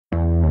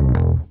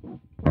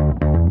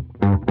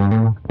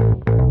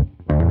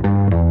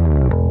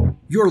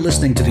You're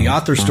listening to the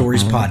Author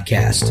Stories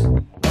Podcast,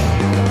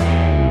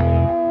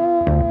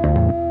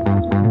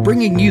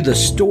 bringing you the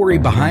story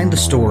behind the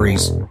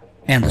stories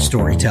and the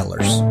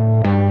storytellers.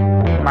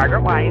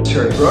 Margaret White,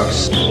 Terry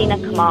Brooks,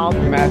 Sheena Kamal,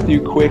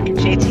 Matthew Quick,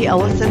 JT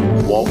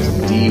Ellison, Walt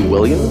D.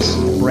 Williams,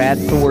 Brad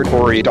Ford,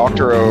 Corey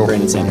Dr. O,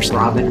 Brandon Sanderson,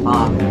 Robin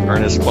Mom,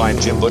 Ernest Klein,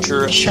 Jim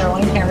Butcher,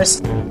 Sherwin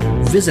Harris.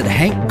 Visit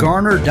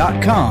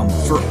hankgarner.com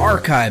for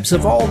archives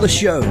of all the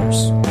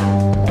shows.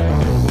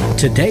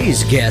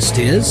 Today's guest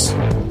is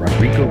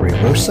Rodrigo Rey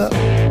Rosa.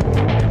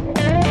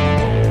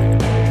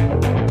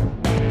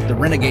 The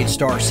Renegade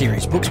Star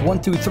Series, books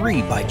 1 through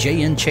 3 by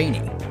J.N.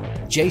 Chaney.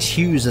 Jace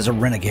Hughes is a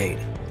renegade.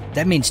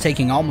 That means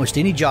taking almost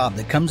any job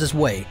that comes his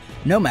way,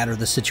 no matter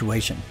the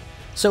situation.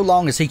 So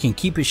long as he can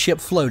keep his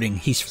ship floating,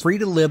 he's free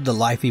to live the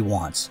life he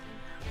wants.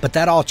 But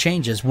that all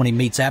changes when he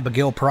meets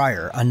Abigail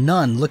Pryor, a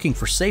nun looking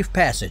for safe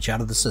passage out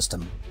of the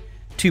system.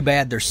 Too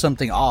bad there's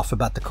something off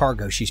about the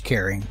cargo she's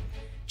carrying.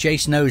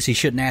 Jace knows he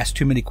shouldn't ask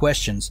too many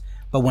questions,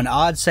 but when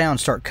odd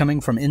sounds start coming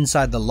from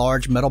inside the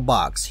large metal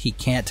box, he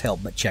can't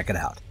help but check it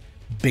out.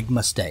 Big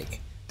mistake.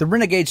 The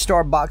Renegade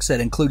Star box set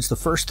includes the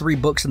first 3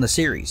 books in the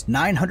series,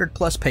 900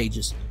 plus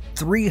pages,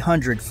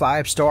 300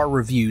 5-star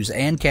reviews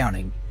and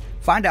counting.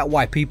 Find out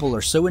why people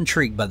are so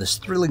intrigued by this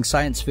thrilling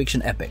science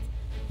fiction epic.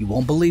 You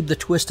won't believe the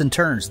twists and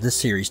turns this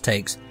series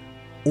takes,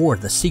 or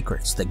the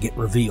secrets that get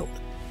revealed.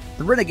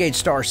 The Renegade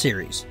Star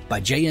Series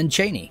by J.N.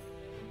 Chaney.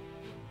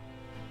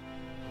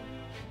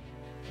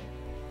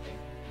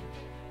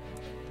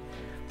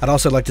 I'd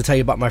also like to tell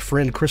you about my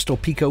friend Crystal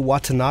Pico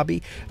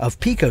Watanabe of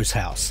Pico's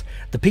House.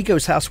 The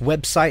Pico's House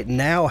website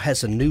now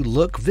has a new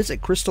look.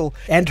 Visit Crystal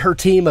and her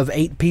team of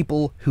 8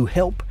 people who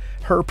help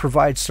her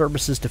provide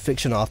services to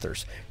fiction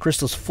authors.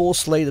 Crystal's full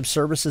slate of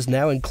services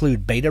now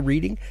include beta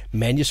reading,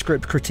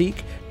 manuscript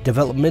critique,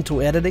 developmental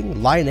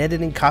editing, line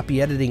editing,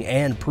 copy editing,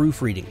 and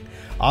proofreading.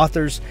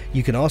 Authors,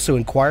 you can also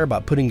inquire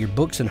about putting your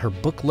books in her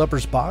Book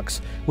Lovers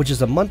box, which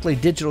is a monthly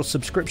digital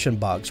subscription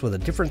box with a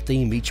different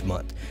theme each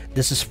month.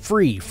 This is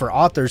free for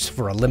authors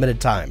for a limited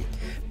time.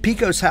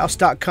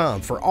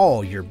 PicosHouse.com for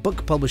all your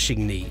book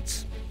publishing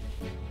needs.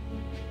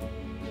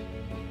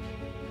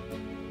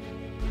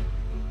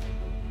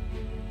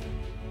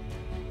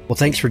 Well,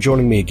 thanks for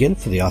joining me again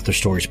for the Author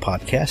Stories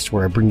Podcast,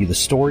 where I bring you the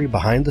story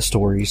behind the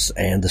stories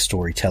and the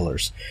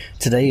storytellers.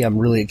 Today, I'm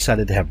really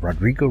excited to have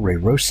Rodrigo Rey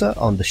Rosa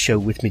on the show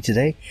with me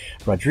today.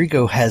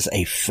 Rodrigo has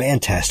a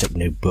fantastic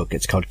new book.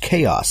 It's called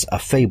Chaos A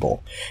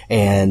Fable,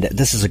 and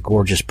this is a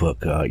gorgeous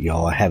book,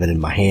 y'all. I have it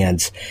in my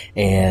hands,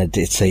 and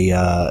it's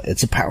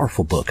a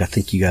powerful book. I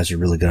think you guys are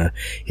really going to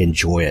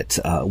enjoy it.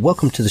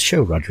 Welcome to the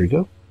show,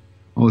 Rodrigo.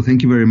 Oh,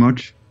 thank you very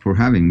much for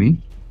having me.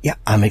 Yeah,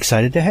 I'm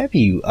excited to have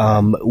you.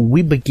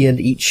 We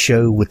begin each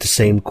show with the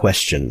same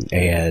question,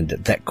 and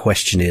that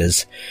question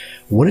is,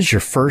 what is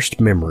your first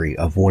memory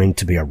of wanting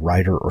to be a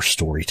writer or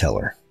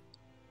storyteller?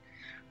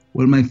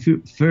 Well, my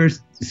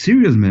first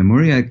serious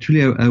memory,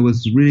 actually, I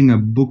was reading a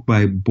book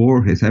by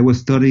Borges. I was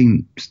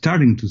starting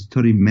to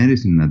study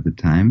medicine at the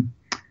time.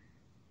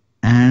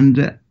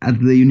 And at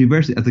the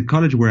university, at the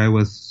college where I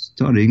was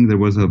studying, there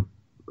was a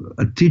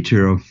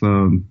teacher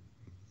of...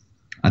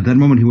 At that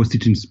moment, he was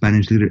teaching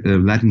Spanish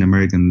Latin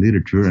American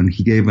literature, and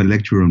he gave a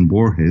lecture on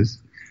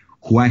Borges,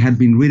 who I had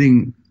been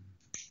reading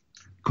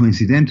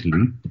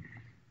coincidentally.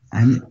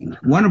 And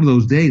one of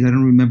those days, I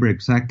don't remember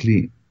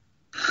exactly,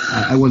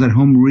 I was at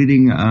home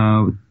reading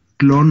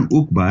Tlon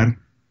Ukbar,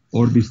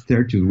 Orbis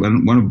Tertius,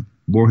 one of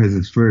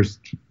Borges' first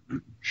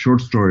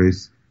short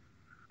stories.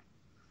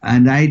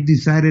 And I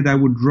decided I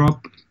would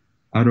drop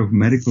out of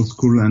medical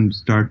school and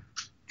start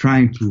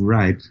trying to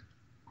write.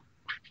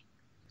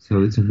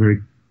 So it's a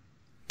very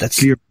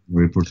clear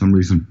way for some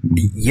reason.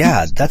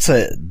 Yeah,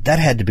 that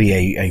had to be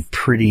a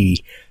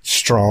pretty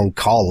strong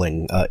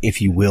calling,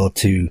 if you will,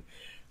 to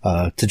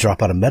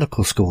drop out of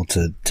medical school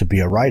to be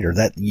a writer.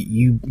 That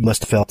you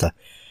must have felt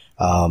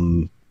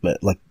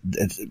like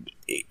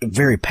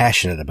very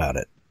passionate about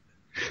it.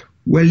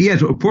 Well,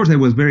 yes, of course, I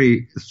was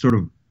very sort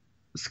of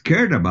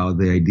scared about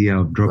the idea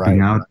of dropping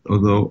out.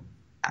 Although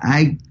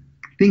I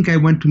think I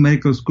went to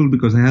medical school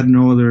because I had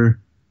no other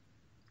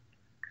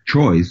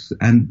choice,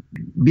 and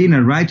being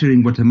a writer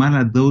in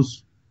Guatemala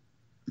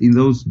in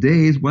those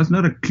days was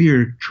not a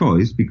clear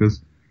choice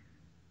because,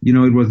 you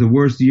know, it was the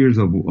worst years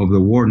of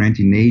the war,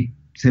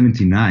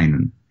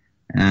 1979,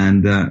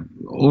 and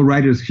all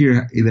writers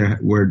here either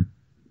were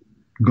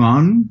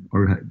gone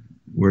or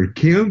were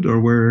killed or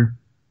were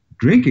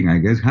drinking, I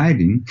guess,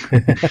 hiding.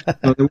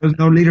 So there was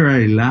no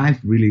literary life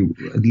really,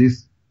 at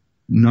least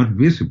not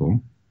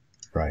visible.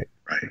 Right.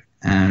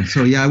 And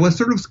so, yeah, I was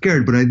sort of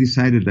scared, but I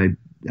decided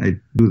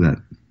I'd do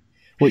that.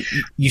 Well,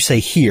 you say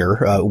here,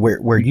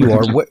 where you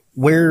are.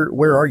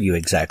 Where are you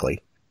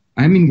exactly?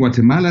 I'm in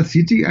Guatemala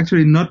City,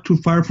 actually not too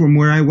far from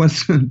where I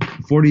was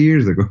 40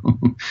 years ago.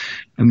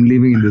 I'm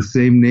living in the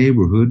same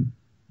neighborhood,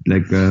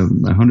 like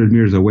 100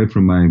 meters away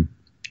from my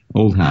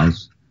old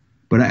house.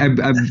 But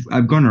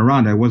I've gone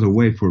around. I was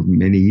away for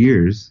many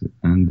years,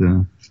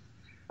 and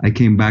I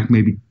came back.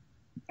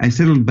 I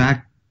settled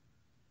back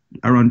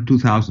around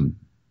 2000.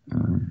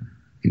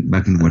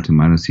 back in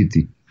Guatemala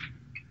City.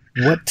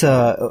 What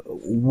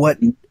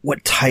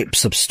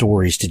types of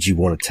stories did you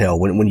want to tell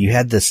when you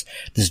had this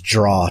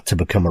draw to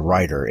become a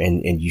writer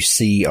and you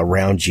see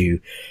around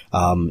you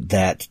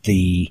that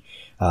the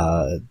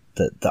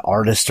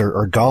artists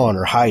are gone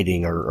or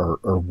hiding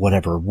or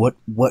whatever? What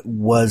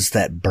was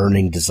that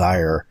burning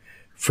desire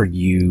for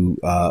you?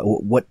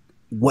 What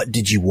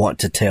did you want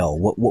to tell?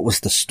 What was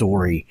the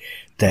story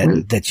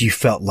that you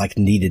felt like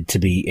needed to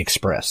be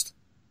expressed?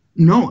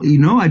 No,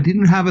 I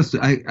didn't have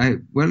I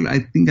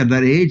think at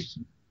that age,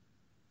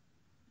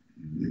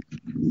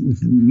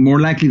 more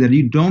likely that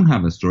you don't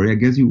have a story. I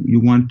guess you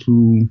want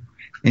to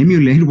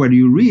emulate what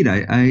you read.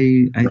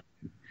 I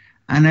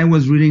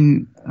was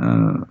reading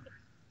a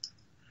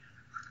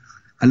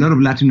lot of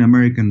Latin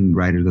American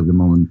writers at the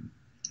moment.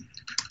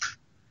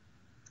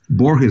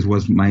 Borges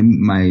was my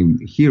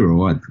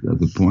hero at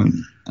that point.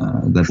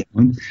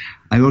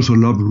 I also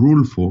loved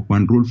Juan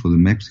Rulfo, the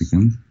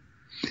Mexican.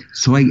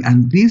 So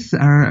these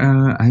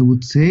are, I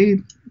would say,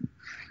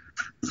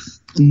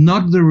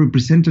 not the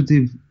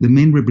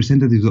main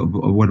representatives of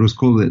what was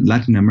called the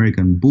Latin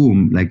American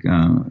boom. Like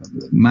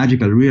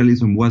magical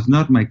realism was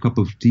not my cup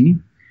of tea.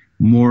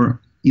 More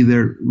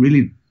either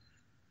really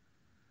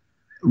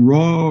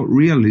raw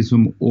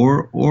realism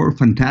or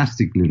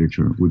fantastic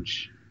literature,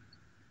 which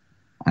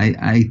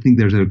I think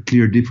there's a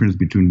clear difference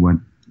between what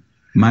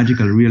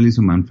magical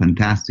realism and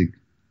fantastic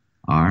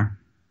are.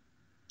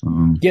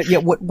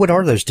 What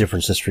are those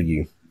differences for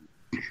you?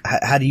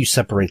 How do you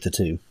separate the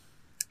two?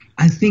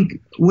 I think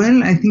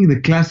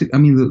the classic,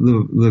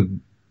 the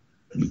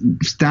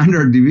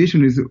standard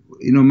division is,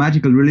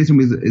 magical realism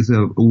is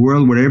a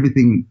world where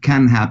everything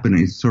can happen.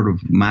 It's sort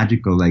of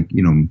magical, like,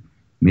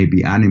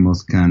 maybe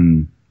animals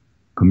can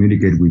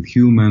communicate with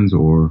humans,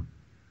 or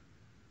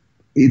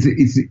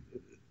it's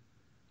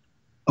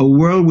a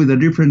world with a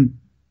different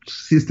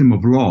system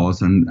of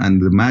laws, and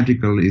the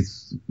magical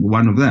is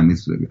one of them.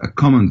 It's a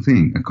common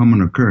thing, a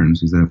common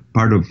occurrence. It's a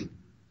part of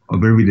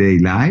everyday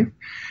life.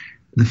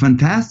 The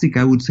fantastic,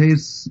 I would say,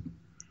 is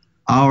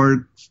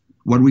our,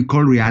 what we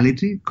call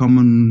reality,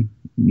 common,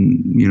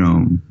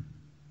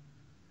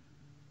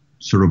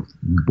 sort of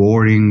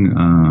boring,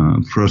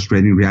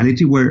 frustrating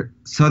reality, where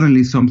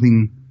suddenly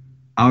something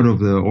out of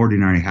the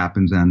ordinary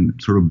happens and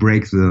sort of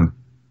breaks the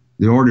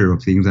order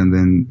of things, and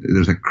then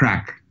there's a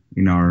crack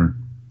in our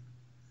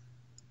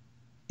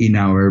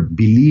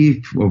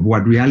belief of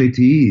what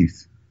reality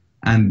is,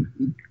 and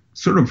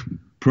sort of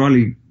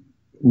probably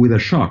with a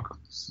shock.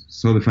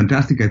 So the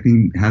fantastic, I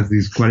think, has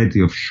this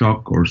quality of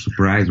shock or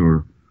surprise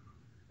or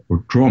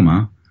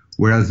trauma,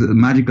 whereas the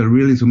magical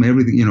realism,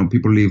 everything,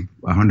 people live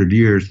 100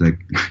 years, like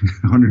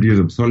 100 years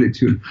of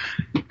solitude,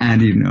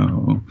 and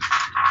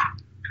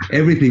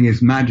everything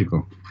is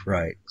magical.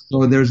 Right.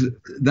 So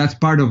that's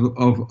part of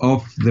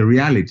the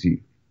reality.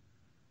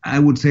 I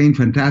would say in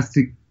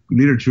fantastic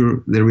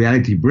literature, the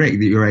reality breaks.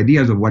 Your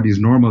ideas of what is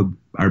normal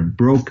are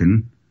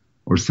broken,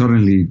 or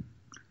suddenly,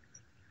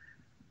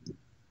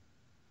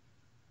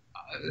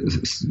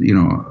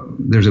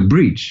 there's a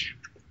breach.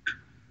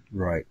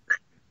 Right.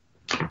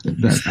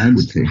 That I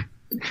would say.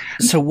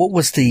 So what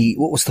was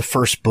the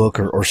first book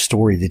or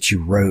story that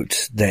you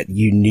wrote that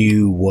you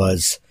knew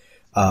was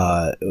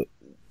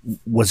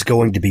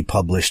going to be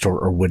published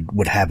or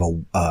would have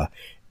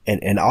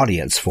an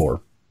audience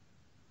for?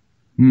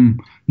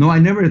 No, I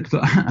never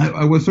thought.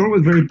 I was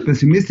always very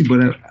pessimistic,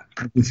 but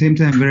at the same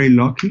time very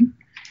lucky.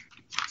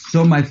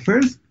 So in my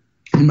first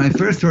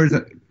stories,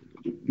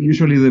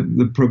 usually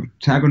the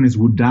protagonist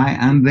would die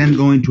and then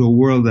go into a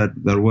world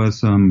that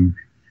was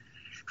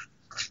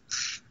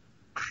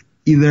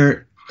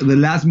either the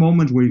last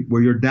moment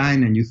where you're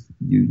dying and you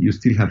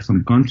still have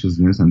some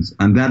consciousness,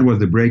 and that was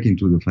the break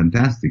into the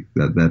fantastic,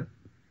 that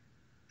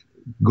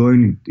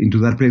going into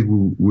that place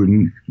we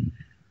wouldn't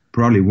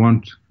probably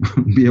won't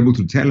be able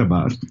to tell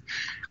about.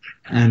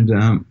 And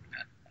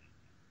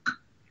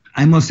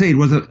I must say it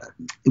was a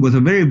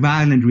very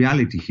violent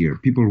reality here.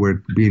 People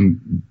were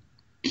being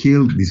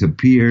killed,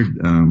 disappeared,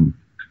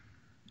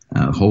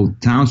 whole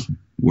towns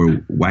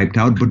were wiped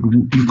out, but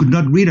you could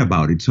not read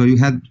about it, so you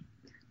had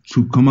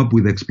to come up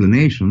with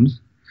explanations.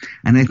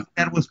 And I think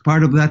that was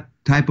part of that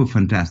type of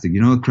fantastic,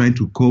 trying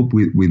to cope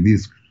with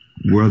this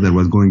world that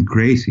was going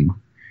crazy.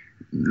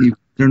 I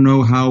don't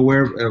know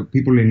where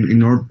people in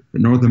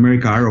North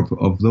America are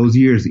of those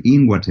years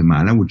in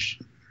Guatemala, which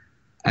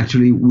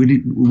actually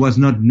was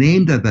not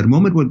named at that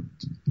moment, but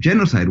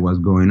genocide was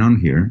going on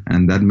here,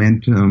 and that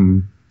meant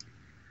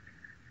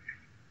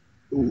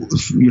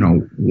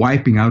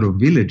wiping out of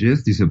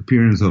villages,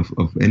 disappearance of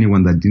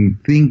anyone that didn't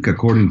think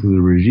according to the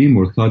regime,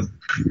 or thought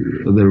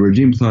the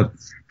regime thought,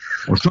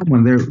 or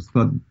someone there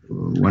thought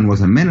one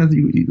was a menace.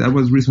 That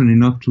was reason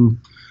enough to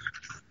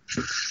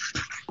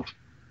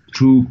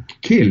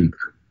kill.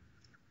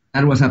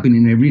 That was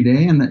happening every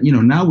day, and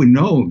now we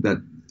know that,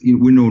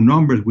 we know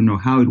numbers, we know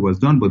how it was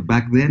done, but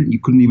back then you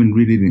couldn't even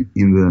read it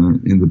in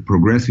the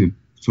progressive,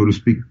 so to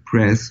speak,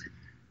 press.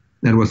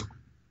 That was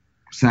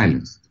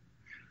silenced.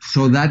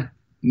 So that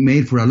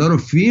made for a lot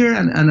of fear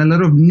and a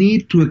lot of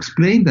need to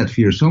explain that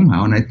fear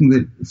somehow. And I think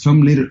that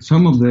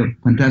some of the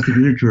fantastic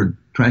literature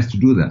tries to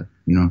do that,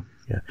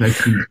 tries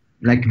to,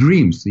 like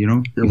dreams,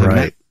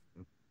 Right.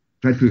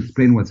 Try to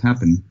explain what's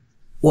happening.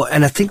 Well,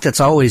 and I think that's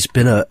always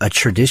been a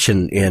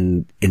tradition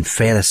in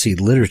fantasy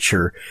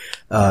literature,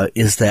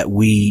 is that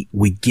we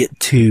get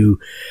to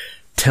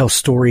tell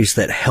stories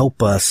that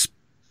help us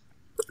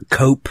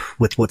cope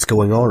with what's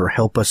going on, or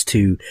help us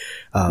to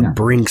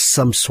bring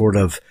some sort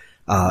of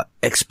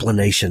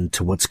explanation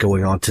to what's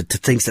going on, to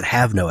things that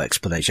have no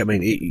explanation. I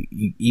mean,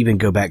 you even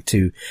go back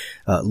to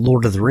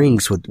Lord of the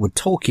Rings with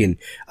Tolkien.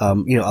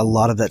 A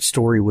lot of that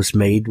story was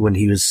made when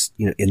he was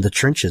in the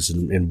trenches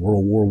in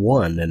World War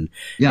I,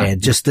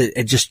 and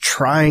just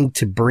trying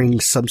to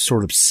bring some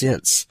sort of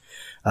sense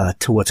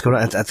to what's going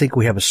on. I think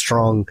we have a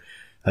strong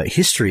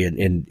history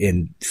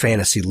in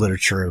fantasy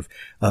literature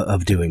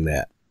of doing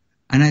that.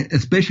 And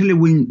especially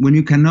when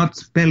you cannot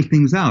spell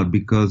things out,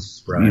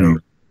 because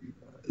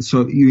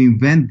so you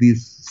invent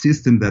this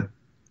system that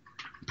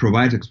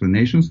provides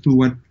explanations to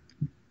what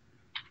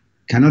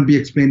cannot be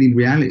explained in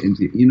reality,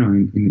 in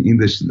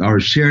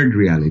our shared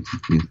reality.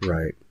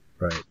 Right.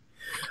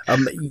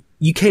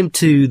 You came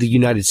to the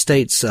United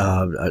States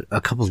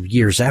a couple of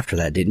years after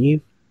that, didn't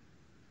you?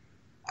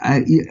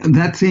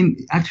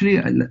 Actually,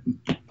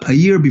 a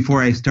year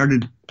before I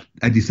started,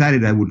 I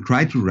decided I would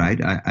try to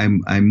write.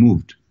 I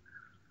moved.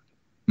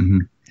 Mm-hmm.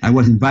 I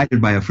was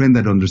invited by a friend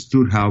that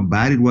understood how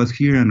bad it was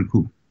here and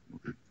who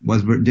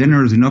was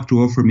generous enough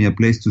to offer me a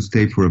place to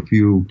stay for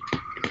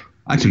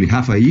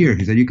half a year.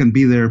 He said, you can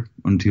be there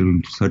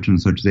until such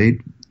and such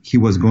date. He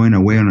was going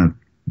away on a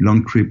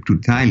long trip to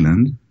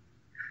Thailand,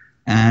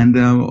 and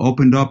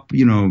opened up,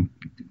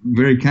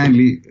 very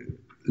kindly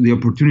the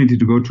opportunity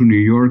to go to New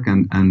York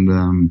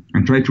and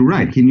try to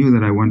write. He knew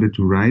that I wanted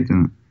to write,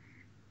 and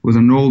was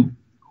an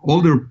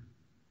older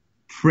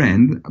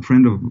friend, a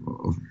friend of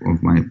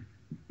my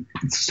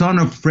son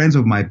of friends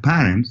of my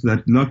parents,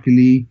 that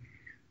luckily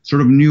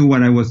sort of knew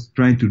what I was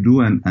trying to do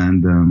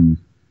and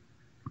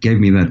gave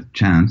me that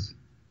chance.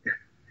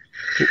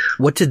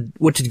 What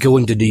did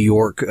going to New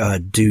York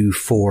do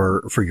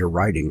for your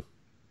writing?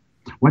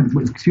 What?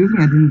 Excuse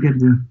me, I didn't get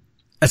the.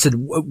 I said,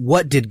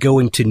 what did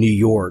going to New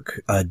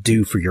York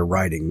do for your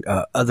writing,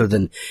 other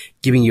than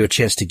giving you a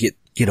chance to get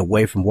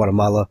away from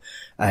Guatemala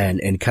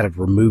and kind of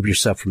remove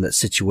yourself from that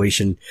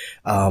situation?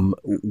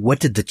 What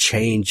did the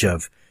change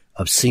of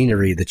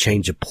scenery, the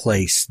change of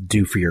place,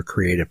 do for your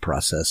creative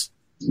process?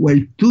 Well,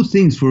 two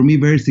things for me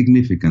very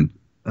significant.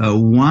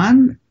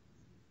 One,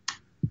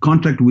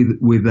 contact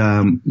with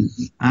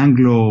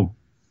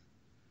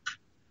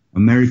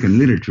Anglo-American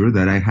literature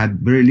that I had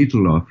very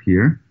little of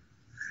here.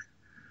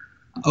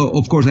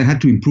 Of course, I had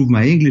to improve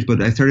my English,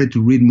 but I started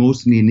to read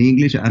mostly in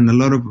English, and a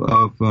lot of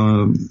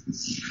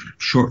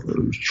short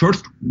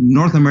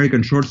North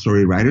American short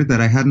story writers that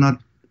I had not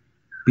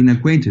been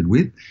acquainted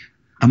with.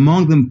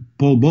 Among them,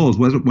 Paul Bowles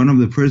was one of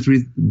the first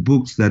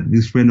books that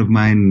this friend of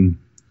mine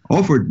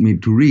offered me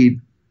to read.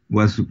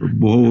 Was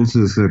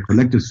Bowles'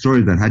 collected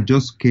story that had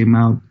just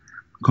come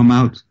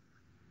out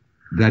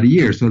that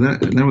year. So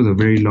that was a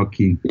very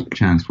lucky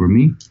chance for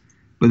me.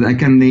 But I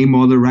can name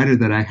other writers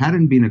that I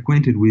hadn't been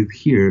acquainted with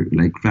here,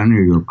 like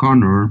Flannery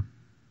O'Connor,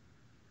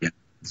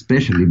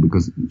 especially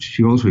because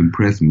she also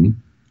impressed me.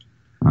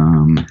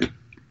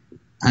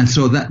 And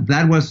so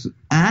that was,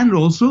 and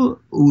also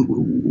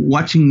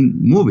watching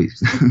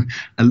movies.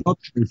 A lot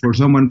for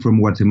someone from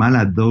Guatemala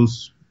at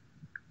those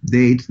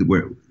dates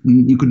where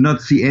you could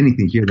not see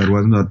anything here that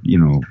was not,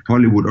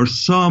 Hollywood, or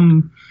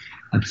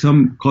at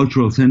some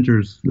cultural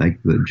centers, like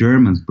the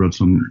Germans brought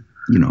some,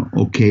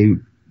 okay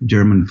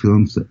German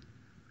films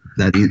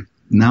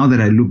now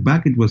that I look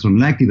back, it was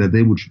unlikely that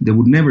they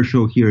would never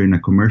show here in a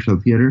commercial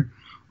theater,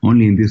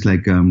 only in this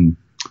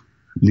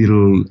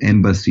little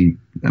embassy,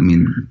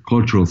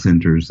 cultural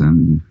centers,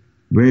 and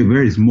very,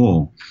 very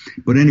small.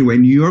 But anyway,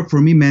 New York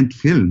for me meant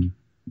film,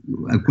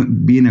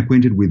 being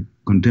acquainted with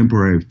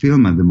contemporary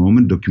film at the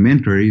moment,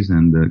 documentaries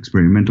and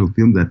experimental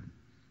film that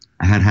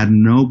I had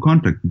no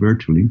contact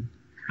virtually.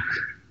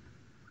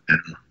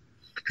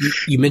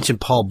 You mentioned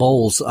Paul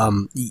Bowles.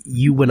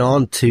 You went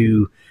on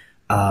to,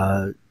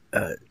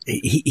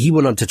 he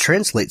went on to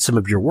translate some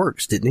of your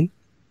works, didn't he?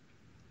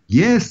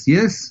 Yes.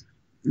 Yeah.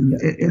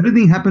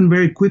 Everything happened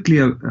very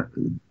quickly.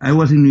 I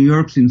was in New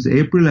York since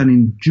April, and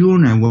in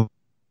June I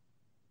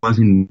was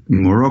in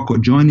Morocco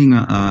joining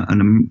a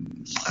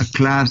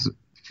class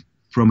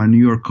from a New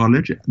York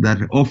college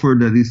that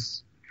offered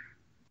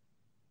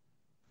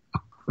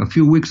a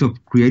few weeks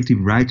of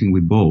creative writing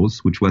with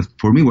Bowles, which was,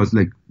 for me, was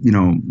like,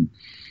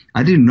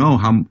 I didn't know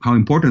how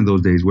important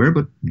those days were,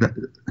 but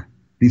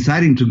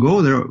deciding to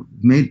go there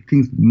made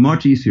things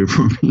much easier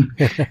for me.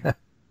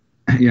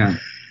 Yeah.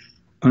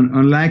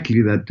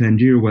 Unlikely that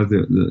Tangier was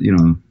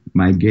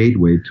my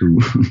gateway to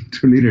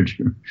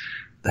literature.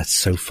 That's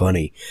so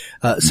funny.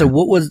 So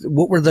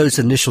what were those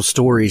initial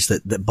stories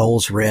that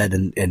Bowles read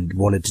and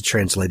wanted to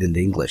translate into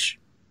English?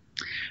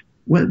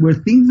 Well, were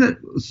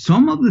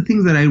some of the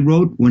things that I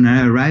wrote when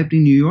I arrived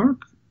in New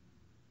York,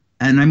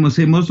 and I must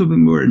say most of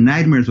them were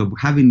nightmares of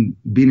having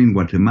been in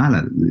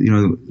Guatemala.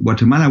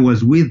 Guatemala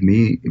was with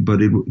me,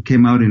 but it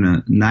came out in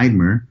a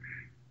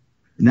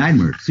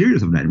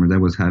series of nightmares I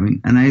was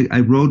having. And I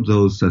wrote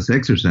those as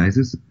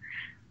exercises.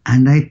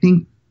 And I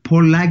think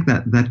Paul liked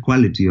that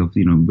quality of,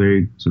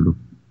 very sort of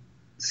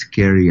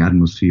scary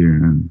atmosphere.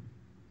 And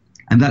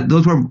that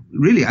those were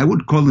really, I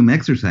would call them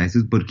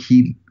exercises, but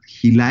he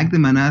liked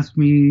them and asked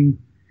me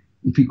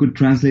if he could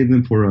translate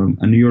them for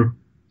a New York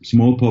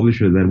small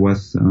publisher that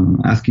was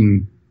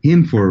asking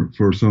him for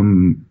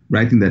some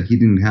writing that he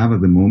didn't have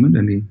at the moment,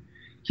 and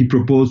he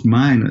proposed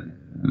mine,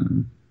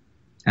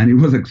 and it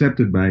was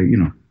accepted by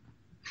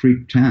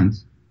freak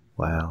chance.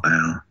 Wow.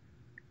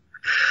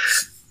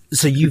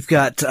 So you've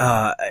got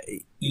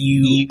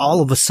you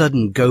all of a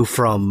sudden go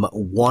from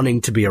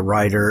wanting to be a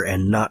writer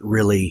and not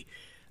really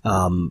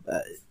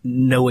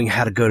knowing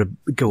how to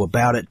go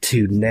about it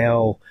to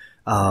now.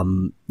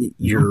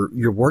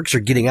 Your works are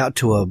getting out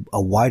to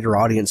a wider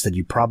audience than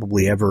you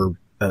probably ever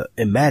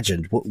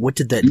imagined. What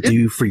did that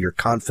do for your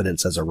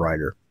confidence as a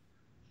writer?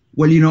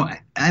 Well,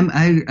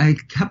 I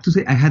have to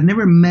say I had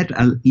never met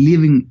a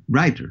living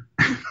writer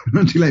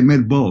until I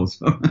met Bo.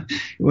 So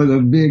it was a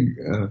big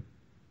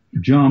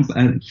jump.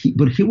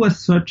 But he was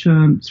such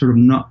a sort of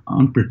not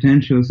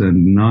unpretentious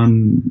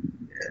and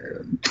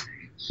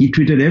he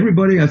treated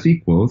everybody as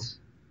equals,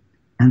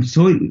 and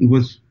so it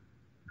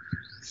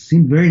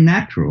seemed very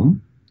natural.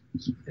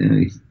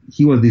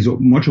 He was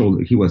much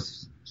older. He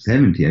was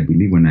 70, I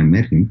believe, when I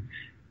met him.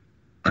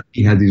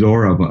 He had this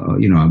aura of a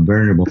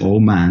venerable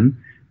old man,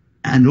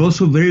 and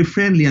also very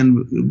friendly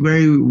and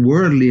very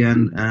worldly,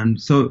 and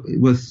so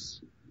it was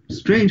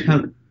strange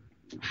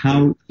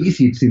how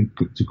easy it seemed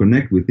to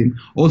connect with him.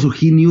 Also,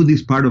 he knew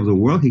this part of the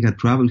world. He had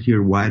traveled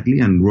here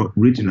widely and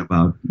written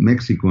about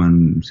Mexico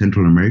and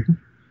Central America.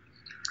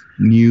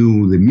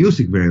 Knew the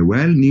music very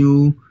well.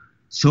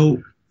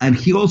 And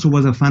he also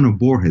was a fan of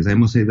Borges. I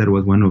must say that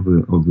was one of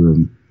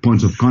the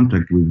points of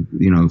contact with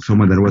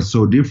someone that was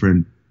so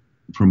different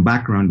from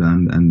background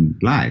and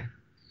life.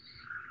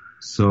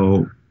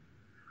 So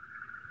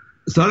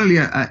suddenly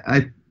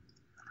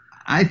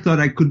I thought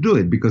I could do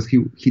it, because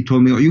he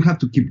told me, you have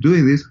to keep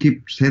doing this,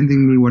 keep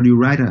sending me what you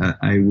write.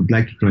 I would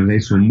like to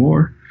translate some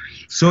more.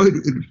 So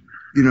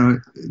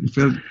it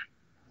felt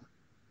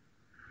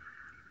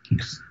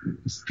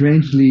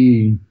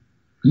strangely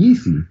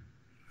easy.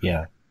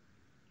 Yeah.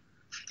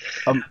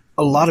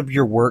 A lot of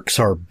your works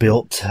are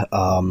built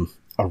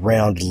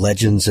around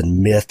legends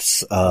and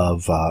myths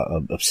of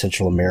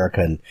Central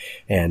America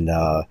and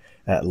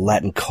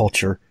Latin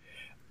culture.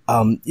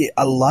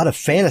 A lot of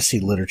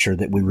fantasy literature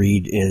that we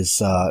read is,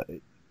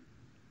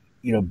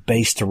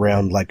 based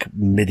around like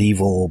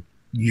medieval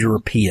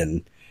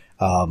European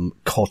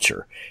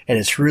culture, and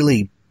it's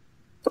really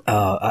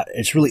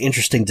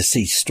interesting to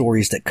see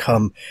stories that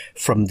come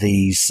from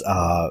these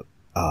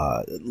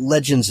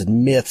legends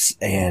and myths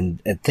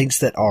and things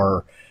that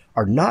are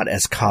not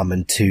as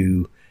common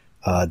to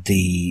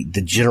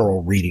the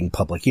general reading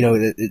public.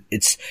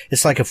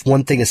 It's like if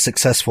one thing is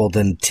successful,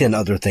 then 10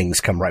 other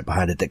things come right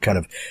behind it that kind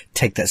of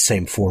take that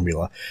same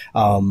formula.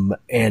 And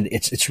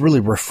it's really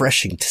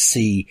refreshing to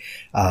see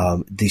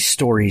these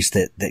stories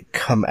that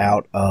come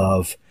out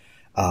of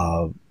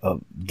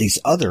these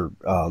other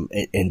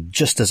and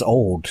just as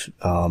old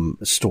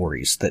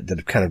stories that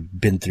have kind of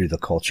been through the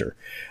culture.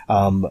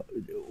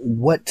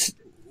 What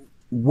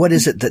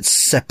is it that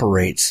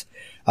separates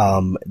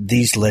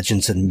these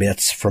legends and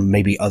myths from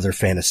maybe other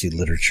fantasy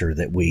literature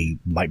that we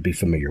might be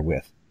familiar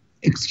with?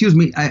 Excuse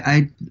me,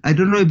 I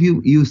don't know if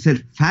you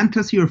said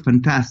fantasy or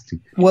fantastic.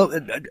 Well,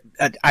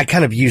 I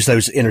kind of use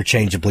those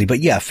interchangeably, but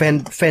yeah,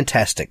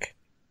 fantastic.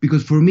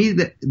 Because for me,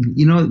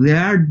 they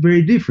are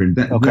very different.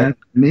 That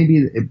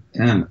maybe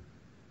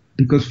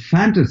because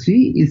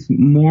fantasy is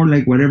more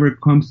like whatever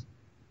comes,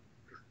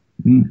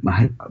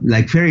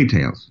 like fairy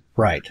tales.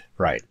 Right.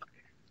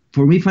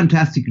 For me,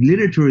 fantastic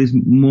literature is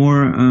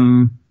more.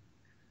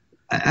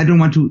 I don't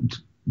want to,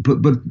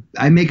 but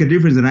I make a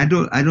difference, and I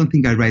don't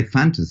think I write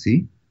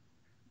fantasy,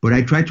 but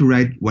I try to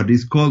write what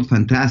is called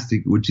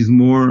fantastic, which is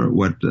more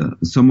what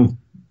some of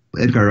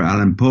Edgar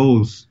Allan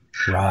Poe's.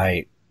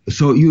 Right.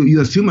 So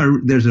you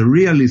assume there's a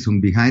realism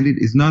behind it.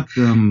 It's not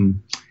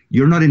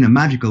you're not in a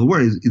magical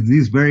world. It's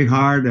this very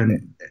hard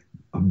and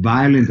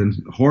violent and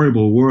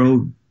horrible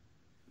world.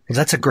 Well,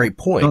 that's a great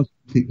point.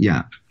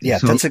 Yeah.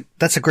 So,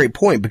 that's a great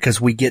point,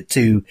 because we get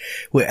to,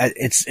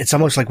 it's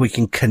almost like we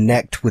can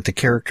connect with the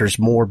characters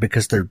more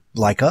because they're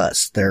like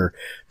us. They're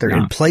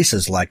in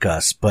places like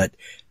us, but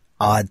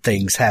odd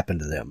things happen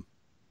to them.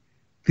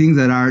 Things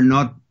that are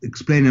not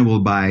explainable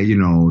by,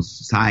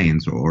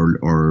 science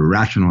or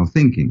rational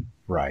thinking.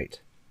 Right.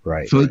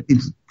 So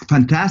it's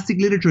fantastic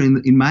literature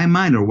in my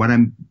mind, or what I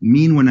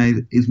mean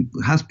when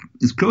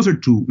is closer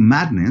to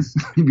madness,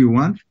 if you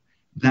want,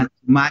 than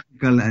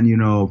magical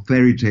and,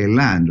 fairy tale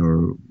land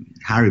or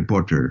Harry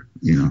Potter,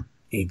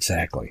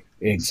 Exactly.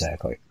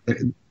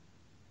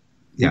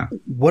 Yeah.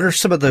 What are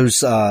some of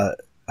those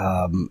Latin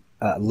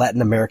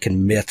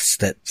American myths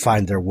that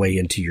find their way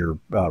into your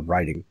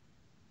writing?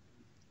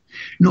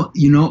 No,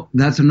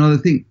 that's another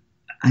thing.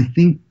 I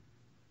think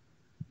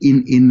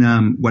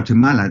in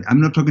Guatemala, I'm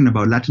not talking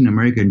about Latin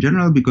America in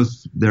general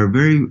because they're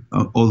very,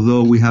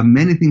 although we have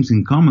many things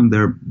in common,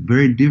 there are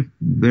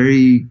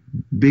very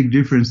big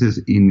differences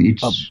in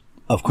each.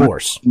 Of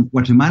course.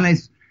 Guatemala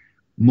is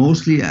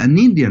mostly an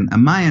Indian, a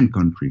Mayan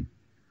country,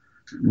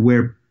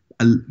 where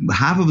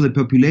half of the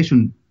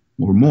population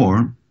or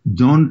more we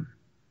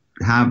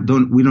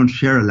don't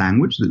share a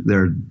language.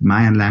 They're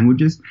Mayan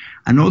languages,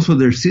 and also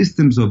their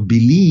systems of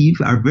belief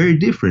are very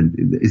different.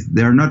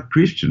 They're not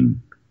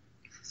Christian.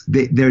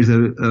 There's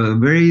a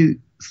very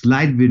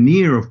slight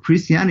veneer of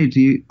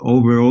Christianity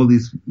over all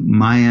these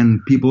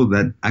Mayan people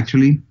that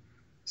actually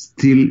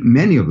still,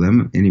 many of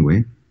them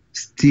anyway,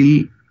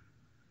 still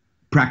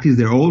practice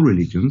their old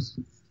religions,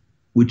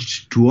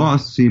 which to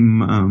us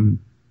seem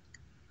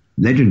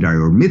legendary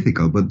or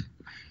mythical. But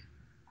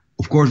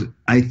of course,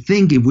 I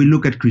think if we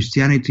look at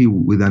Christianity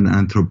with an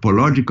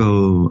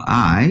anthropological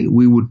eye,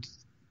 we would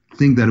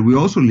think that we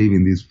also live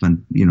in this,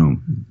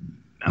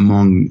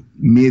 among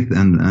myth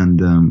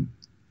and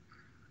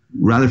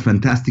rather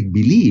fantastic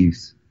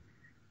beliefs.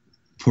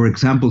 For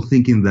example,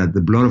 thinking that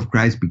the blood of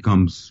Christ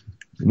becomes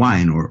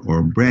wine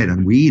or bread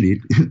and we eat it.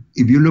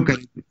 If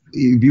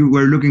you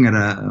were looking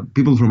at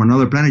people from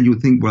another planet, you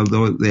would think, well,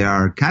 though they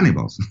are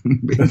cannibals.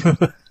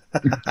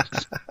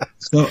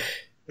 So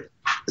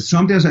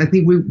sometimes I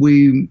think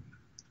we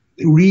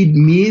read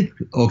myth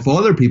of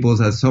other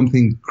peoples as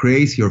something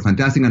crazy or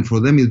fantastic, and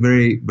for them it's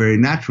very, very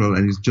natural,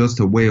 and it's just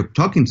a way of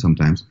talking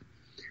sometimes.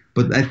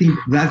 But I think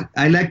that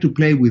I like to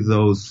play with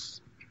those,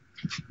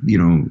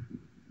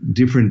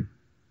 different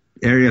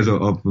areas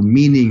of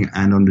meaning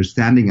and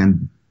understanding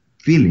and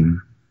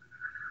feeling.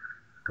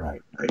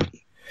 Right.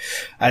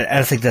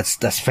 I think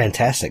that's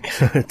fantastic.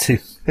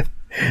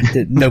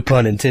 No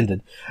pun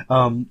intended.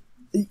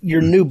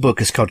 Your new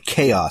book is called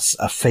Chaos,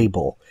 A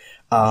Fable.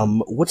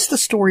 What's the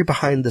story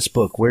behind this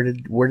book? Where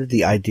did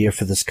the idea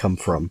for this come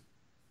from?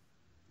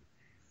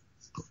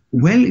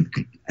 Well,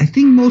 I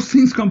think most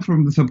things come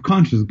from the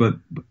subconscious, but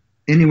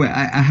anyway,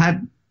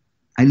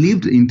 I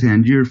lived in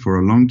Tangier for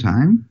a long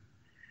time,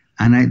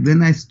 and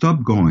then I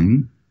stopped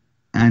going,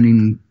 and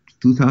in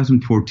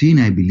 2014,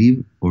 I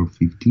believe, or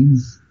 15,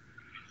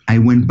 I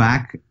went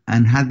back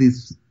and had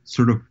this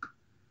sort of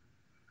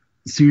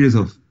series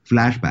of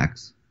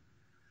flashbacks.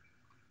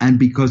 And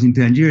because in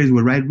Tangier is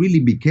where I really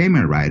became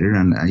a writer,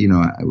 and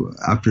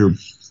after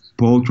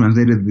Paul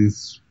translated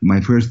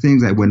my first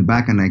things, I went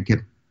back and I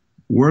kept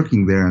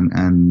working there,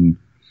 and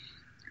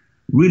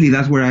really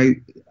that's where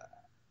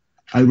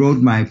I wrote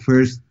my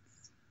first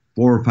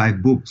 4 or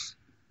 5 books.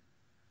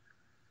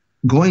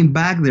 Going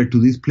back there to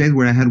this place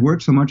where I had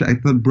worked so much, I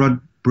thought brought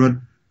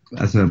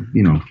as a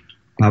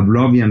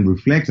Pavlovian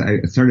reflex.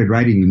 I started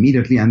writing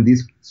immediately, and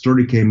this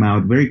story came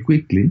out very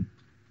quickly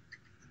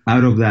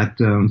out of that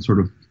sort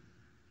of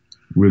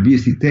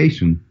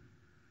revisiting,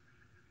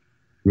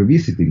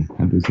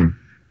 how do you say?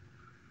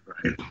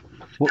 Right.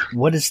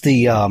 What is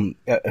the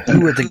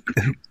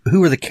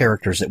who are the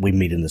characters that we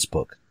meet in this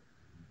book?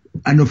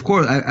 And of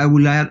course, I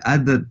will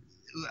add that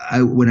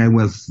when I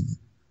was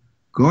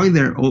going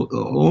there,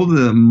 all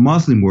the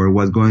Muslim world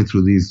was going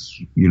through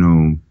this,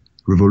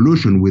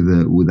 revolution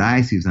with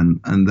ISIS,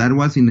 and that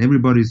was in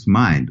everybody's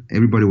mind.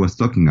 Everybody was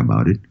talking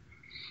about it.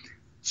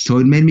 So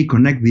it made me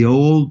connect the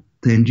old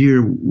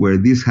Tangier where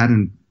this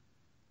hadn't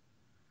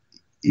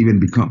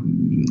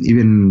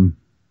even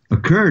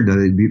occurred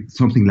that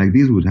something like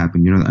this would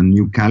happen, a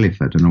new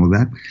caliphate and all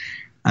that.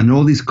 And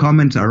all these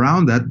comments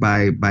around that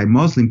by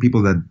Muslim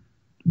people that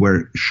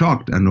were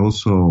shocked and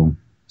also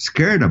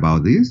scared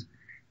about this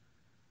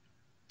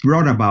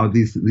brought about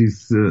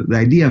the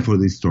idea for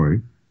this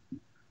story.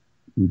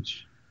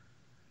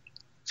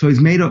 So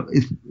it's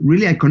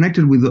really, I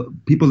connected with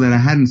people that I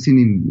hadn't seen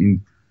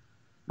in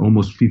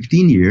almost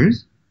 15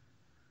 years,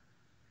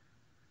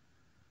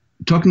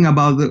 talking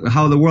about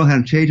how the world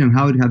had changed and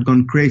how it had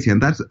gone crazy.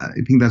 And I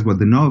think that's what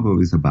the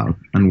novel is about,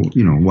 and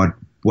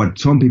what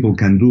some people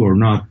can do or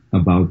not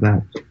about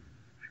that.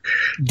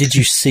 Did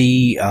you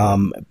see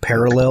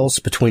parallels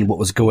between what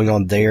was going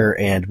on there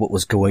and what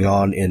was going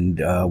on in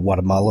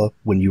Guatemala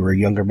when you were a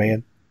younger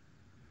man?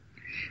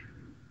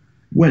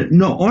 Well,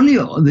 no, only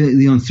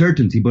the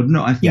uncertainty, but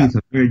no, I think it's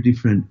a very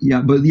different.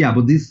 But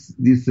this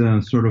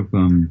sort of.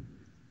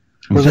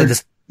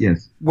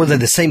 Yes. Were they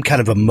the same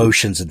kind of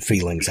emotions and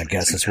feelings, I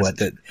guess, is what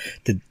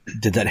did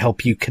that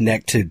help you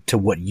connect to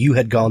what you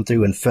had gone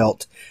through and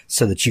felt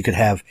so that you could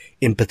have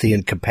empathy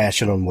and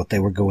compassion on what they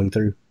were going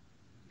through?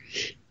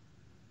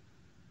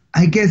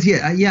 I guess,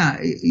 yeah.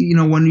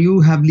 When you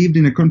have lived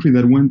in a country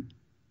that went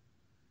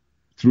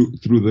through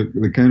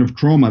the kind of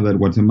trauma that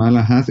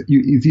Guatemala has,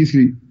 it's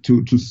easy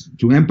to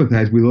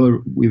empathize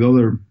with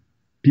other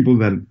people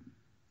that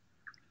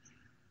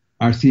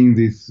are seeing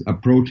this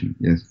approaching.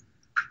 Yes.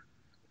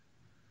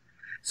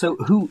 So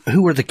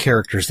who are the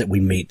characters that we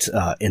meet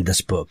in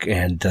this book,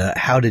 and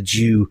how did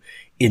you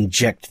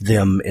inject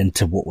them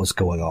into what was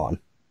going on?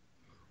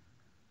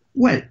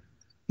 Well,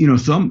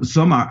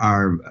 some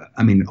are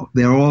I mean,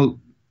 they're all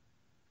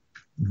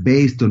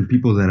based on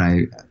people that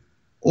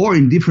or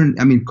in different,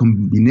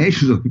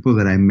 combinations of people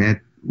that I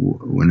met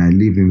when I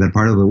lived in that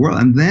part of the world,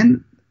 and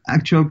then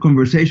actual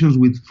conversations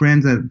with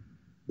friends that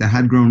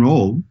had grown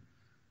old.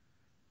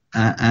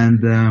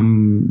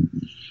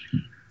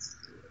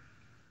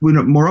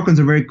 Moroccans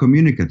are very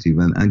communicative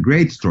and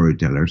great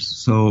storytellers.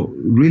 So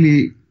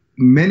really,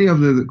 many of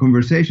the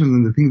conversations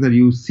and the things that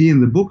you see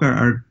in the book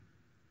are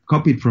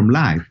copied from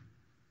life.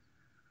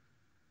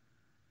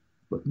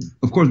 But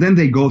of course, then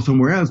they go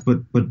somewhere else.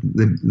 But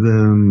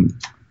the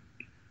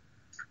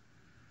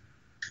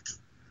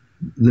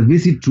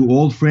visit to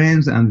old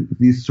friends and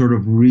this sort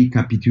of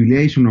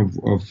recapitulation of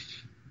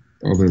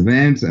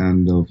events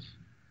and of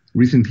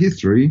recent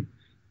history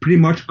pretty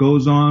much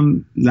goes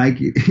on like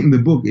in the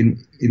book.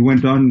 It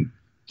went on.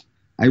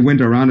 I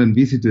went around and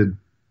visited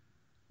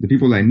the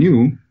people I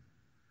knew,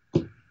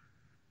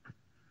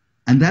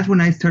 and that's when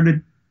I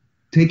started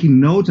taking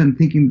notes and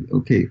thinking,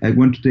 okay, I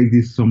want to take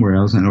this somewhere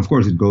else. And of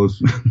course, it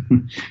goes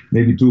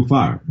maybe too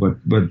far. But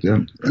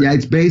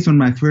it's based on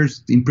my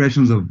first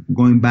impressions of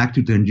going back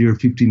to Tangier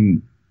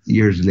 15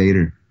 years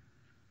later.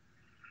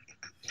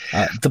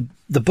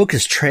 The book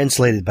is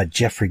translated by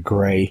Jeffrey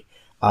Gray.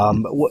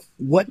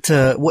 What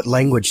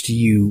language do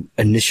you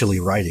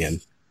initially write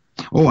in?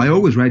 Oh, I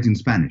always write in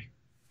Spanish.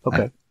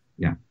 Okay.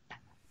 Yeah.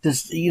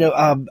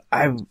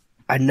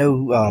 I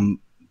know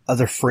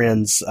other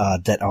friends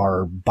that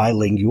are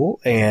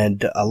bilingual,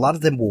 and a lot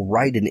of them will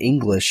write in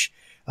English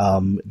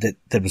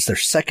that was their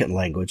second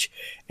language,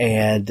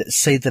 and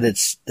say that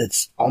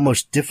it's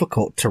almost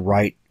difficult to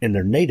write in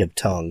their native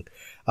tongue.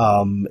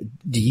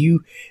 Do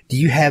you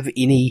have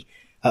any?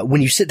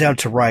 When you sit down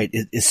to write,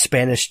 is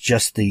Spanish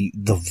just the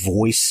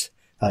voice,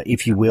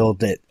 if you will,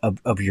 that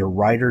of your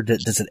writer?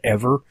 Does it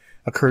ever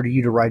occur to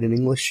you to write in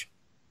English?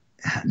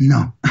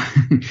 No.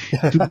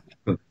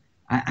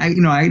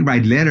 I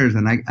write letters,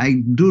 and I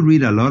do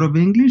read a lot of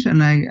English,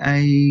 and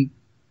I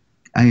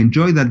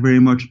enjoy that very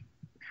much.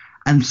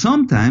 And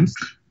sometimes,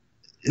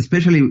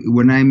 especially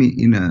when I'm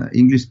in an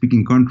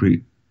English-speaking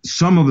country,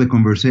 some of the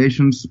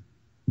conversations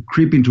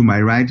creep into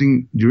my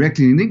writing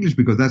directly in English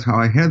because that's how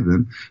I heard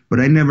them. But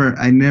I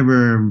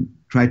never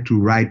tried to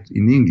write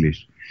in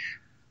English.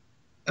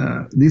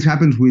 This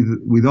happens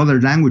with other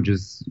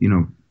languages.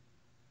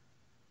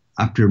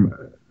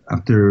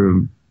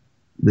 After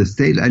the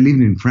States, I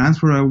lived in France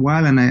for a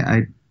while,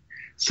 and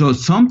so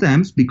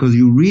sometimes because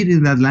you read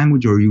in that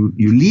language or you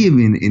live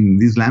in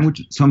this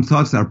language, some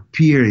thoughts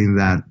appear in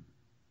that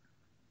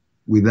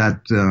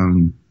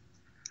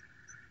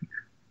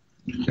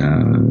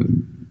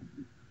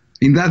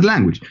in that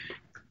language,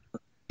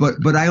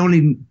 but I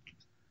only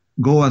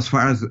go as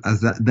far as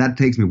that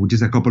takes me, which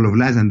is a couple of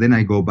lines, and then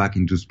I go back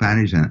into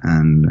Spanish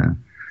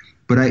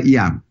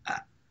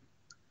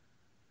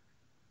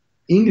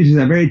English is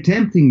a very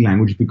tempting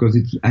language because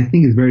I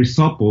think it's very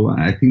supple.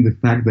 I think the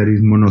fact that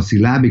it's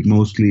monosyllabic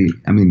mostly,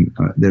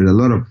 there's a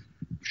lot of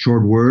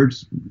short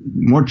words,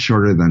 much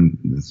shorter than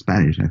the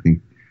Spanish, I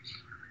think,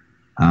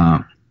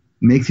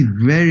 makes it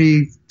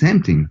very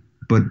tempting,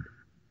 but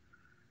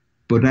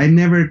I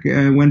never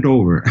went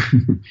over.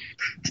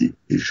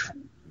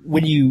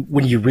 When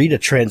you read a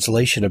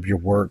translation of your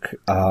work,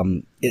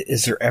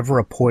 is there ever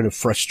a point of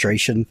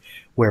frustration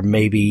where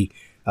maybe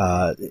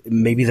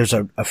there's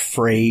a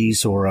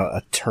phrase or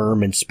a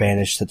term in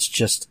Spanish that's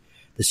just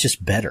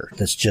better,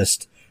 that's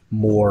just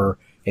more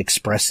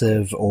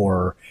expressive,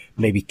 or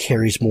maybe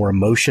carries more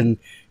emotion,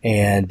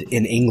 and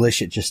in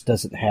English it just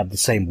doesn't have the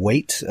same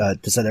weight?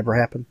 Does that ever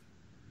happen?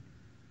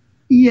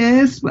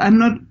 Yes, I'm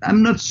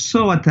not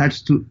so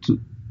attached to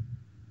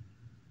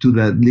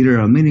that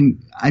literal meaning.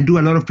 I do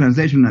a lot of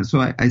translation, so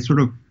I sort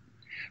of,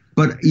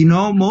 but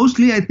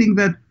mostly I think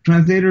that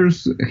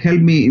translators help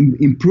me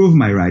improve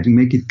my writing,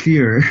 make it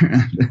clearer,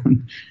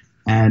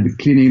 and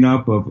cleaning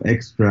up of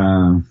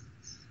extra,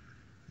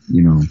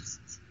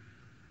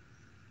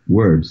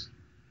 words.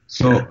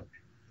 So,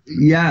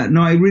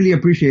 I really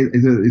appreciate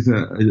it. It's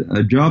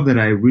a job that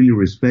I really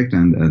respect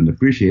and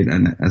appreciate.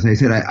 And as I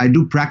said, I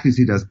do practice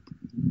it as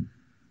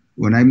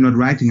when I'm not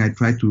writing, I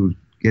try to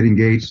get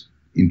engaged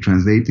in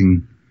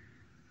translating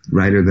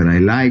writer that I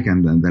like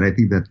and that I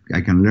think that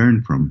I can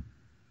learn from.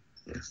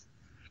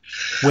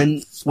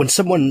 When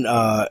someone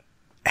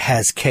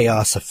has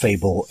Chaos A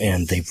Fable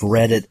and they've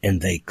read it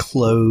and they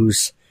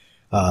close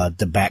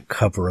the back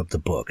cover of the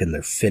book and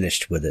they're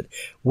finished with it,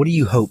 what do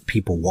you hope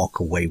people walk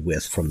away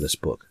with from this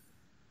book?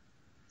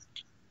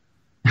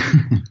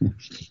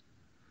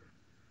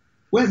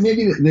 Well,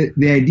 maybe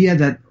the idea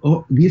that,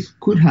 this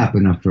could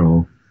happen after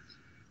all,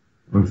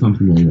 or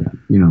something like that.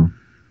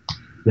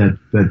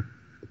 That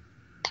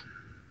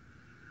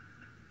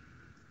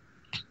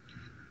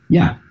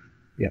yeah.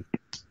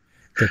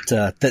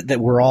 That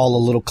we're all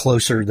a little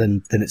closer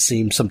than it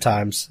seems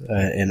sometimes,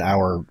 and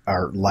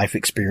our life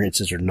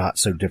experiences are not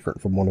so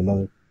different from one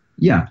another.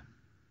 Yeah.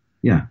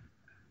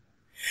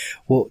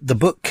 Well, the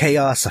book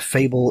Chaos A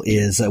Fable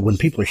is, when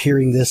people are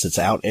hearing this, it's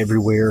out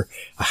everywhere.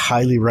 I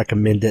highly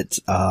recommend it.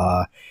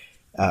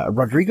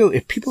 Rodrigo,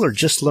 if people are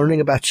just learning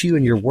about you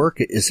and your work,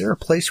 is there a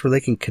place where they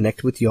can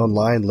connect with you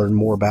online, learn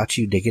more about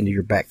you, dig into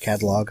your back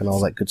catalog and all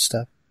that good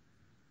stuff?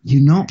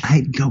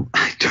 I don't.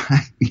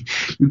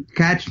 You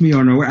catch me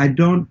unaware.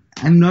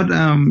 I'm not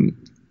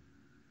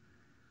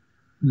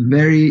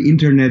very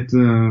internet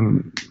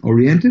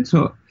oriented.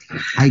 So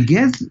I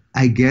guess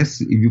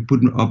if you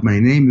put up my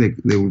name,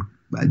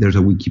 there's a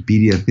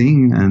Wikipedia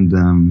thing,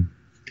 and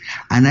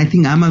I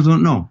think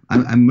Amazon. No,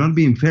 I'm not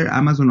being fair.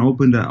 Amazon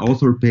opened an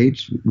author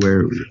page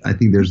where I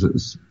think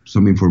there's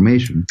some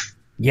information.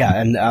 Yeah,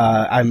 and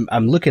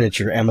I'm looking at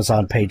your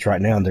Amazon page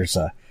right now, and there's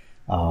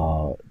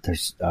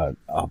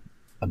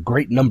a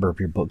great number of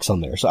your books on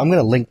there. So I'm going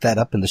to link that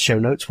up in the show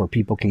notes where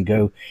people can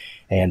go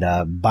and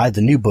buy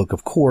the new book,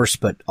 of course,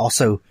 but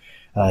also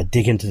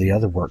dig into the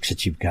other works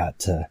that you've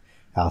got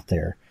out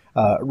there.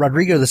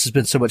 Rodrigo, this has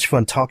been so much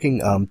fun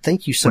talking.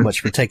 Thank you so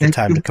much for taking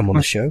time to come on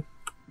the show.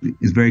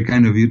 It's very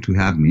kind of you to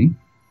have me,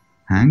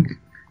 Hank.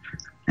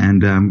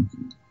 And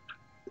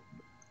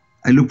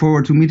I look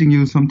forward to meeting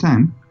you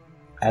sometime.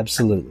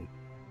 Absolutely.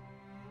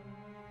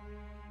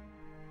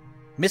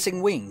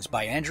 Missing Wings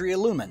by Andrea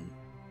Lumen.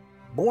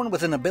 Born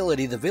with an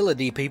ability the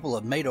Villadi people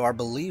of Madar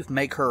believe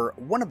make her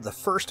one of the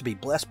first to be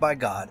blessed by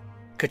God,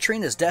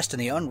 Katrina's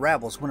destiny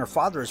unravels when her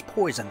father is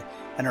poisoned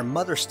and her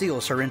mother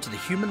steals her into the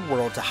human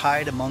world to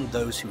hide among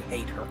those who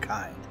hate her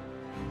kind.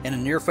 In a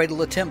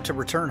near-fatal attempt to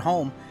return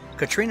home,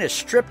 Katrina is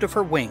stripped of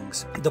her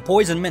wings. The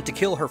poison meant to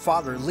kill her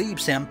father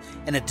leaves him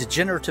in a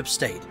degenerative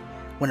state.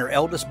 When her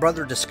eldest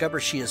brother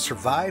discovers she has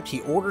survived,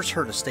 he orders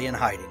her to stay in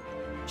hiding.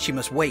 She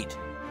must wait,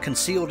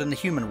 concealed in the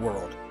human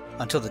world,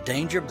 until the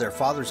danger of their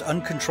father's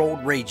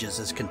uncontrolled rages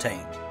is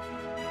contained.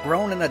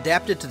 Grown and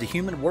adapted to the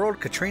human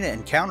world, Katrina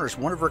encounters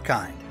one of her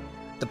kind.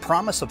 The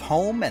promise of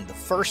home and the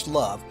first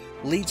love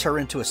leads her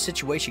into a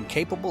situation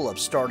capable of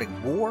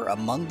starting war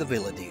among the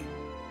Villadi.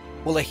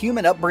 Will a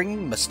human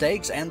upbringing,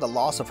 mistakes, and the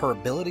loss of her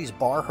abilities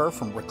bar her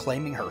from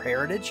reclaiming her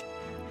heritage?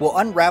 Will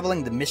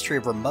unraveling the mystery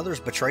of her mother's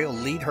betrayal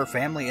lead her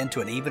family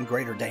into an even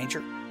greater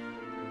danger?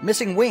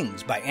 Missing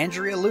Wings by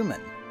Andrea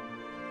Lumen.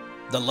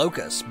 The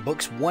Locust,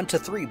 Books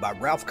 1-3 by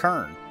Ralph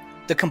Kern.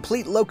 The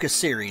complete Locust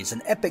series,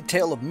 an epic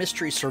tale of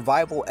mystery,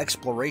 survival,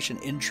 exploration,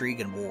 intrigue,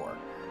 and war.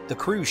 The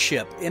cruise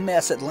ship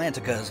MS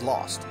Atlantica is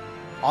lost.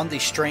 On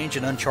these strange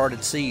and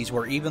uncharted seas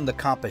where even the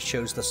compass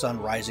shows the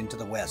sun rising to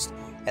the west,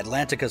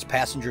 Atlantica's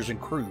passengers and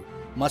crew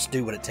must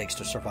do what it takes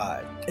to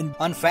survive. In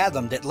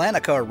Unfathomed,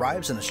 Atlantica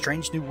arrives in a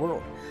strange new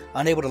world.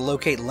 Unable to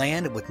locate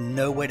land and with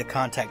no way to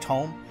contact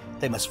home,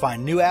 they must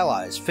find new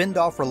allies, fend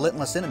off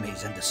relentless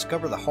enemies, and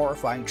discover the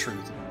horrifying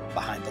truth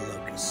behind the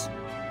Locusts.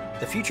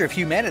 The future of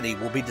humanity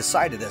will be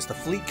decided as the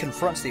fleet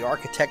confronts the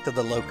architect of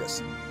the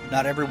Locust.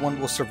 Not everyone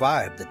will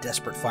survive the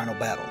desperate final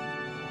battle.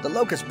 The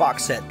Locust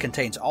box set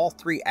contains all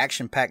 3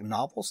 action-packed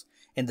novels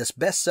in this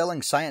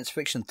best-selling science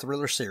fiction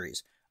thriller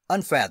series,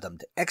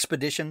 Unfathomed,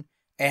 Expedition,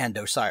 and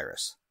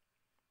Osiris.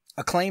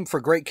 Acclaimed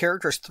for great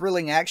characters,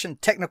 thrilling action,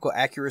 technical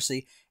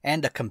accuracy,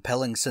 and a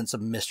compelling sense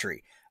of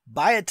mystery.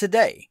 Buy it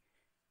today.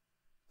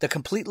 The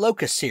Complete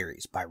Locust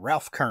series by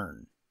Ralph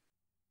Kern.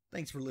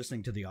 Thanks for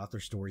listening to the Author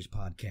Stories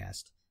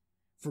podcast.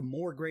 For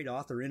more great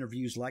author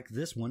interviews like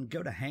this one,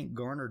 go to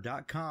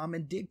hankgarner.com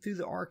and dig through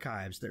the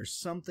archives. There's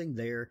something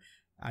there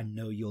I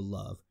know you'll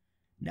love.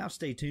 Now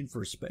stay tuned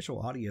for a special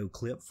audio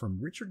clip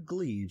from Richard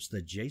Gleaves'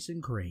 The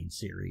Jason Crane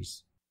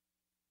series.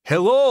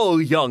 Hello,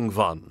 young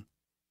one.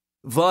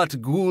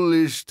 What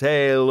ghoulish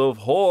tale of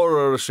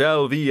horror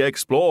shall we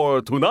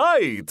explore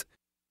tonight?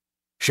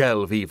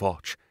 Shall we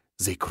watch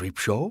The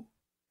Creepshow?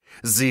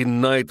 The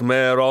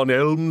Nightmare on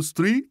Elm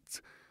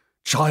Street?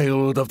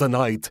 Child of the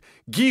night,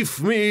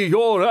 give me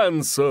your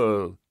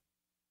answer.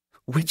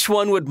 Which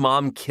one would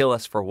Mom kill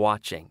us for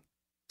watching?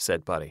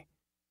 Said Buddy.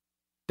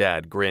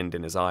 Dad grinned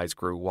and his eyes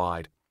grew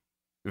wide.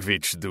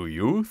 Which do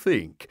you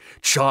think,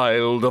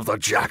 child of the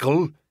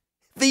jackal?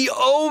 The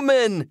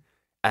Omen!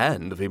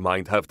 And we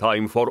might have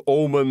time for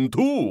Omen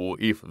too,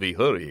 if we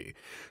hurry.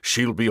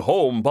 She'll be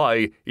home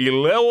by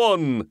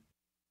 11.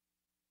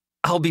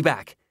 I'll be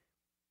back.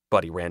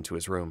 Buddy ran to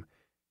his room.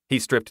 He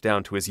stripped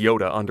down to his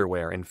Yoda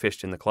underwear and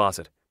fished in the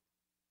closet.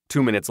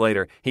 2 minutes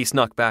later, he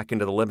snuck back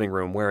into the living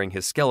room wearing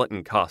his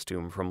skeleton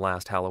costume from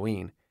last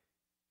Halloween.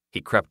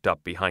 He crept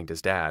up behind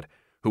his dad,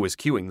 who was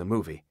cueing the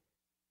movie.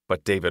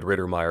 But David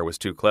Rittermeyer was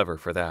too clever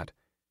for that.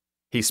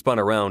 He spun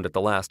around at the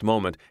last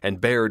moment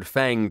and bared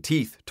fanged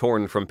teeth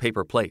torn from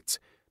paper plates,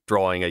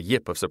 drawing a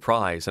yip of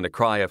surprise and a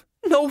cry of,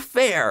 "No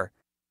fair!"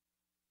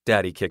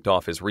 Daddy kicked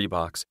off his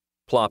Reeboks,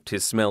 plopped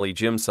his smelly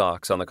gym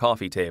socks on the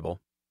coffee table,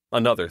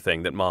 another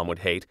thing that Mom would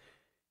hate,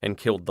 and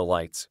killed the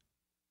lights.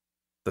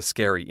 The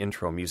scary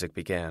intro music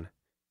began.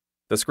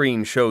 The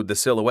screen showed the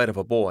silhouette of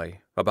a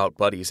boy, about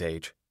Buddy's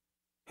age.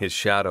 His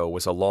shadow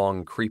was a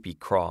long, creepy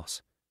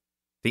cross.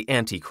 The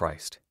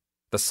Antichrist,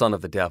 the son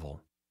of the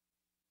devil.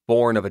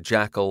 Born of a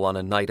jackal on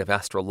a night of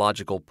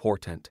astrological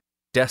portent,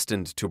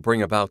 destined to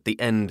bring about the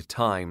end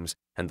times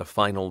and the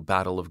final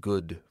battle of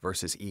good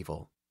versus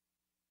evil.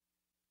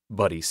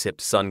 Buddy sipped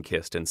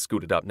Sunkist and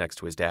scooted up next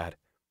to his dad.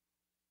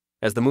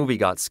 As the movie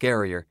got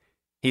scarier,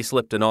 he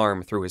slipped an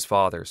arm through his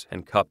father's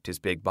and cupped his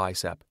big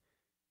bicep.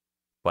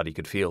 Buddy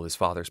could feel his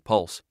father's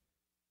pulse.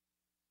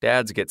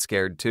 Dads get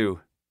scared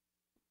too.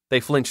 They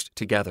flinched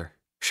together,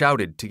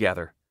 shouted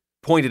together,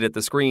 pointed at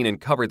the screen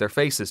and covered their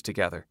faces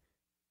together.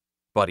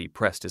 Buddy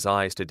pressed his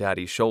eyes to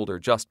Daddy's shoulder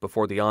just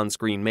before the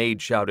on-screen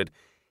maid shouted,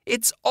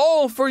 "It's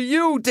all for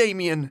you,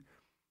 Damien!"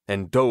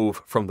 and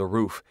dove from the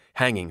roof,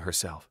 hanging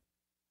herself.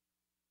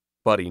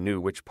 Buddy knew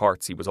which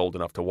parts he was old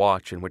enough to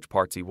watch and which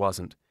parts he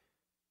wasn't.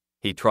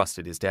 He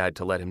trusted his dad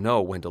to let him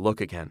know when to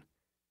look again.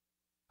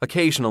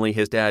 Occasionally,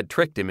 his dad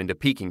tricked him into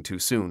peeking too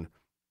soon,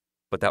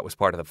 but that was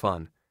part of the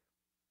fun.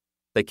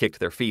 They kicked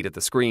their feet at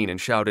the screen and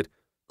shouted,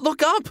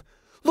 "Look up!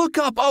 Look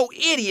up! Oh,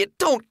 idiot!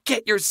 Don't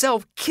get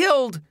yourself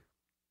killed!"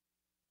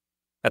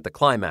 At the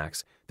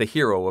climax, the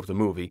hero of the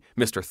movie,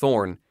 Mr.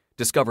 Thorne,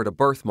 discovered a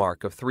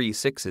birthmark of 3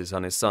 6s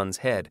on his son's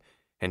head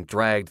and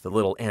dragged the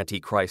little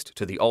Antichrist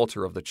to the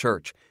altar of the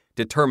church,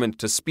 determined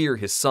to spear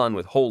his son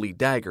with holy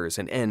daggers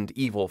and end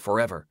evil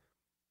forever.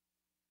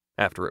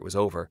 After it was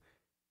over,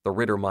 the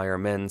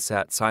Rittermeyer men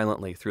sat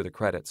silently through the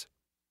credits.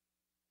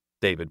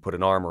 David put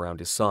an arm around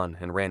his son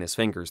and ran his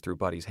fingers through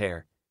Buddy's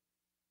hair.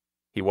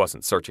 He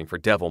wasn't searching for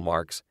devil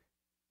marks.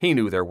 He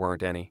knew there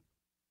weren't any.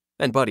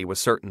 And Buddy was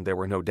certain there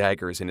were no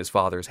daggers in his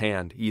father's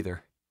hand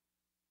either.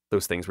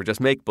 Those things were just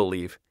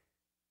make-believe.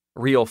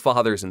 Real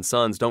fathers and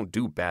sons don't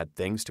do bad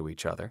things to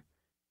each other.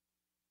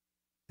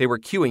 They were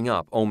queuing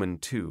up Omen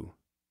 2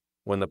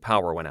 when the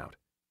power went out.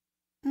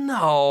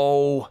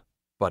 "No,"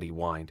 Buddy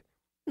whined.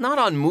 "Not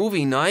on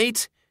movie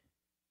night."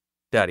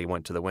 Daddy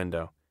went to the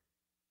window.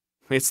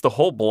 "It's the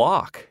whole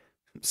block.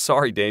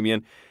 Sorry,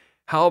 Damien.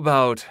 How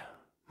about,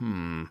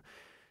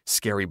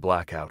 scary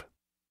blackout.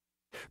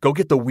 Go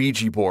get the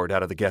Ouija board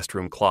out of the guest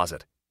room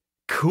closet."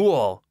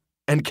 "Cool.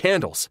 And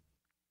candles."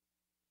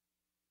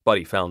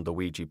 Buddy found the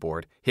Ouija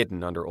board,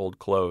 hidden under old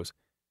clothes.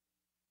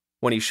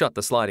 When he shut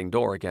the sliding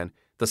door again,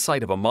 the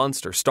sight of a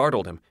monster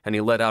startled him, and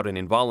he let out an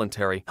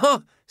involuntary,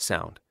 "huh"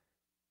 sound.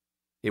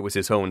 It was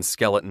his own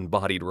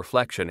skeleton-bodied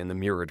reflection in the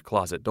mirrored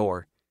closet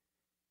door.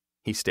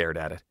 He stared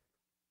at it.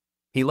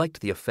 He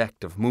liked the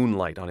effect of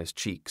moonlight on his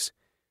cheeks.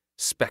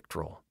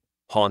 Spectral,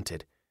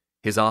 haunted,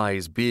 his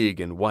eyes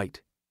big and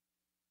white.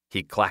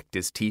 He clacked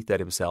his teeth at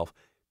himself,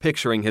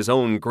 picturing his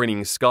own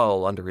grinning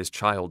skull under his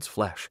child's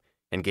flesh,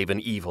 and gave an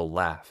evil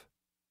laugh.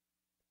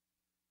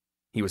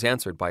 He was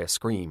answered by a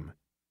scream.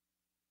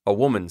 A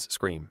woman's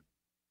scream.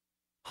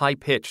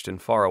 High-pitched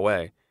and far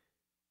away.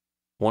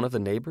 One of the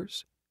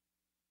neighbors?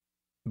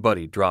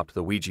 Buddy dropped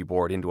the Ouija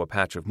board into a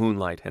patch of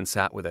moonlight and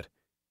sat with it.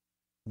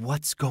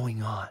 "What's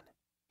going on?"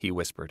 he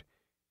whispered,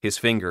 his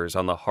fingers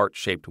on the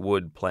heart-shaped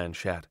wood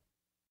planchette.